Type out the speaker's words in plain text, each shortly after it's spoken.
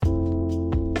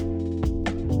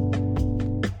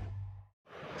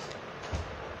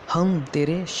हम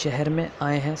तेरे शहर में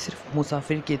आए हैं सिर्फ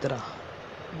मुसाफिर की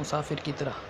तरह।